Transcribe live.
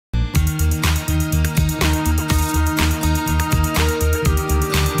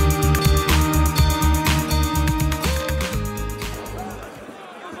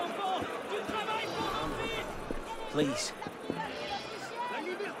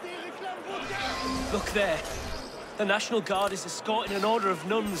Look there. The National Guard is escorting an order of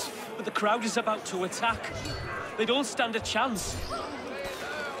nuns, but the crowd is about to attack. They don't stand a chance.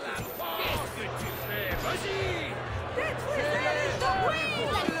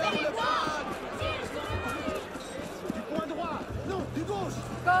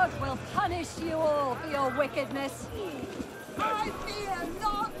 God will punish you all for your wickedness. I fear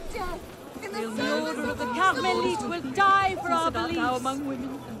not death. In the order of the Carmelite will die for our beliefs. Thou among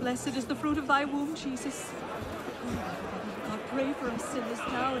women, and blessed is the fruit of thy womb, Jesus. God, pray for us sinners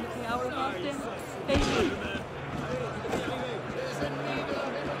now and at the hour of our death. Amen.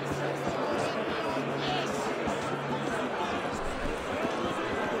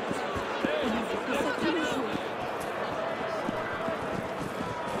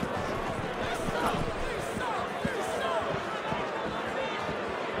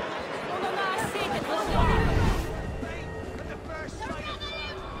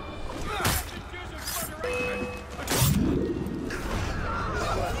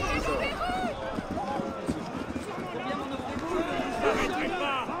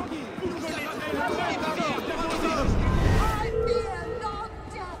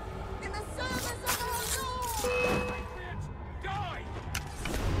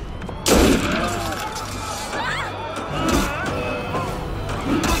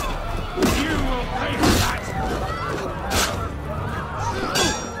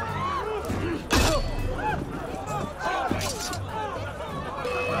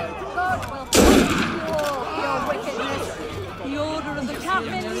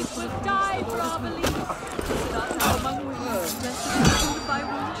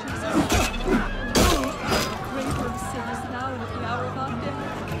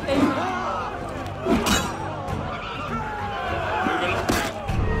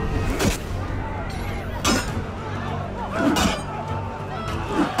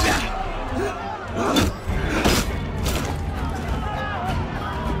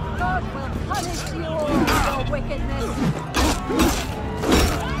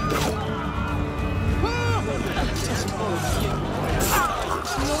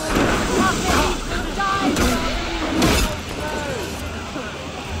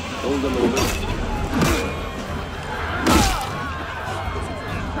 Hold on a moment.